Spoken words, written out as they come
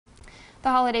The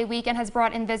holiday weekend has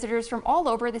brought in visitors from all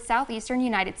over the southeastern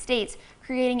United States,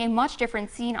 creating a much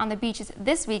different scene on the beaches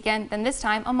this weekend than this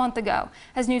time a month ago.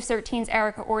 As News 13's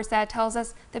Erica Orstad tells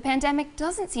us, the pandemic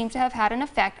doesn't seem to have had an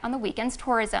effect on the weekend's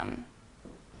tourism.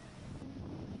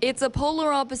 It's a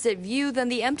polar opposite view than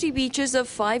the empty beaches of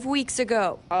 5 weeks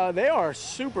ago. They are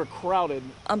super crowded.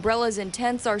 Umbrellas and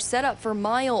tents are set up for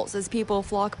miles as people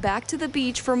flock back to the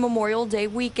beach for Memorial Day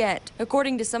weekend.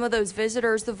 According to some of those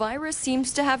visitors, the virus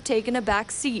seems to have taken a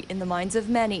back seat in the minds of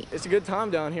many. It's a good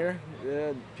time down here.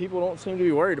 People don't seem to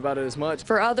be worried about it as much.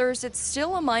 For others, it's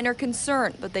still a minor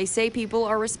concern, but they say people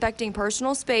are respecting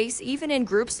personal space even in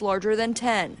groups larger than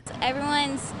 10.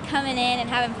 Everyone's coming in and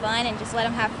having fun and just let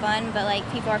them have fun, but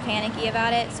people are panicky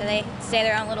about it, so they stay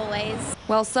their own little ways.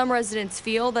 While some residents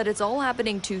feel that it's all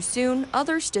happening too soon,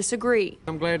 others disagree.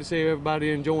 I'm glad to see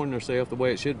everybody enjoying themselves the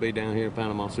way it should be down here at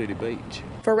Panama City Beach.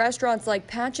 For restaurants like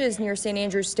Patches near St.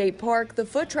 Andrews State Park, the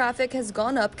foot traffic has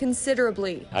gone up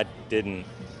considerably. I didn't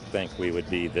think we would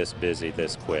be this busy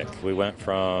this quick. We went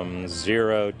from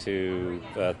 0 to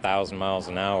 1,000 miles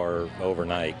an hour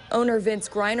overnight. Owner Vince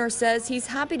Greiner says he's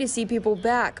happy to see people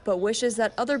back, but wishes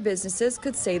that other businesses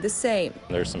could say the same.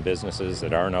 There's some businesses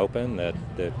that aren't open that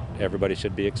everybody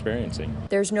should be experiencing.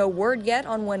 There's no word yet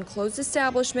on when closed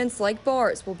establishments like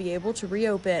bars will be able to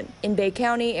reopen. In Bay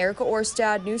County, Erica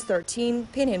Orstad, News 13,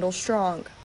 Panhandle Strong.